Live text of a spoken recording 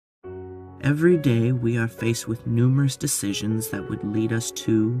Every day we are faced with numerous decisions that would lead us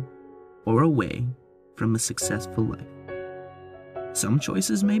to or away from a successful life. Some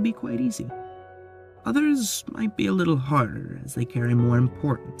choices may be quite easy. Others might be a little harder as they carry more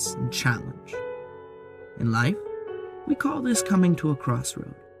importance and challenge. In life, we call this coming to a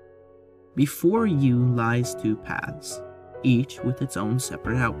crossroad. Before you lies two paths, each with its own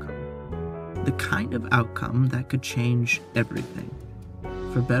separate outcome. The kind of outcome that could change everything,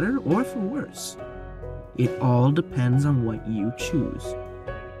 for better or for worse. It all depends on what you choose.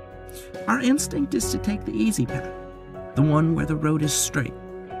 Our instinct is to take the easy path, the one where the road is straight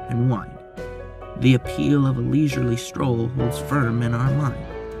and wide. The appeal of a leisurely stroll holds firm in our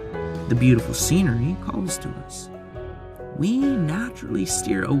mind. The beautiful scenery calls to us. We naturally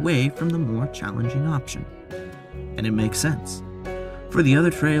steer away from the more challenging option. And it makes sense, for the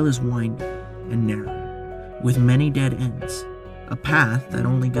other trail is winding and narrow, with many dead ends, a path that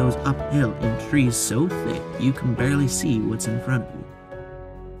only goes uphill in trees so thick you can barely see what's in front of you.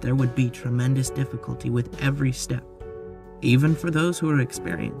 There would be tremendous difficulty with every step, even for those who are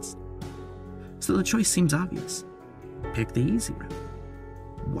experienced. So the choice seems obvious. Pick the easy route.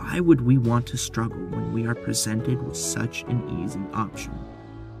 Why would we want to struggle when we are presented with such an easy option?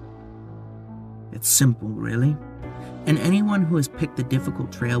 It's simple, really. And anyone who has picked the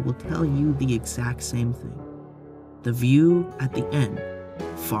difficult trail will tell you the exact same thing. The view at the end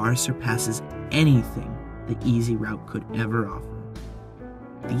far surpasses anything the easy route could ever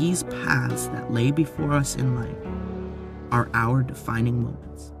offer. These paths that lay before us in life are our defining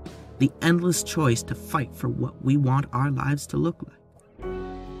moments, the endless choice to fight for what we want our lives to look like,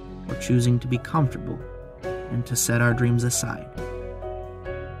 or choosing to be comfortable and to set our dreams aside.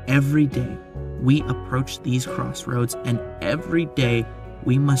 Every day, we approach these crossroads, and every day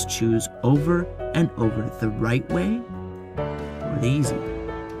we must choose over and over the right way or the easy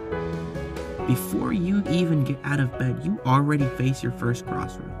way. Before you even get out of bed, you already face your first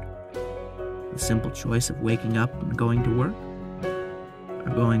crossroad. The simple choice of waking up and going to work,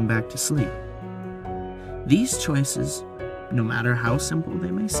 or going back to sleep. These choices, no matter how simple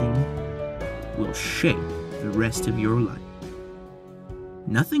they may seem, will shape the rest of your life.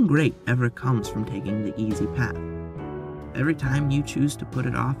 Nothing great ever comes from taking the easy path. Every time you choose to put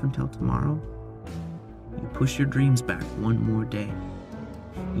it off until tomorrow, you push your dreams back one more day.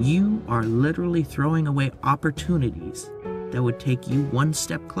 You are literally throwing away opportunities that would take you one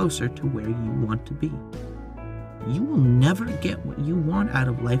step closer to where you want to be. You will never get what you want out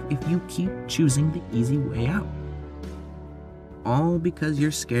of life if you keep choosing the easy way out. All because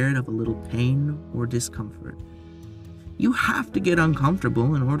you're scared of a little pain or discomfort. You have to get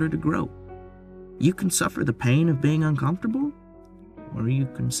uncomfortable in order to grow. You can suffer the pain of being uncomfortable, or you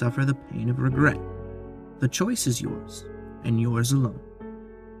can suffer the pain of regret. The choice is yours, and yours alone.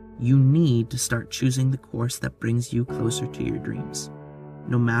 You need to start choosing the course that brings you closer to your dreams,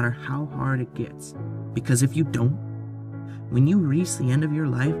 no matter how hard it gets. Because if you don't, when you reach the end of your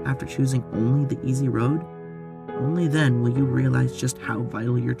life after choosing only the easy road, only then will you realize just how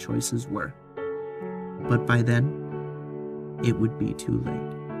vital your choices were. But by then, it would be too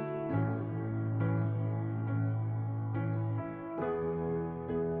late.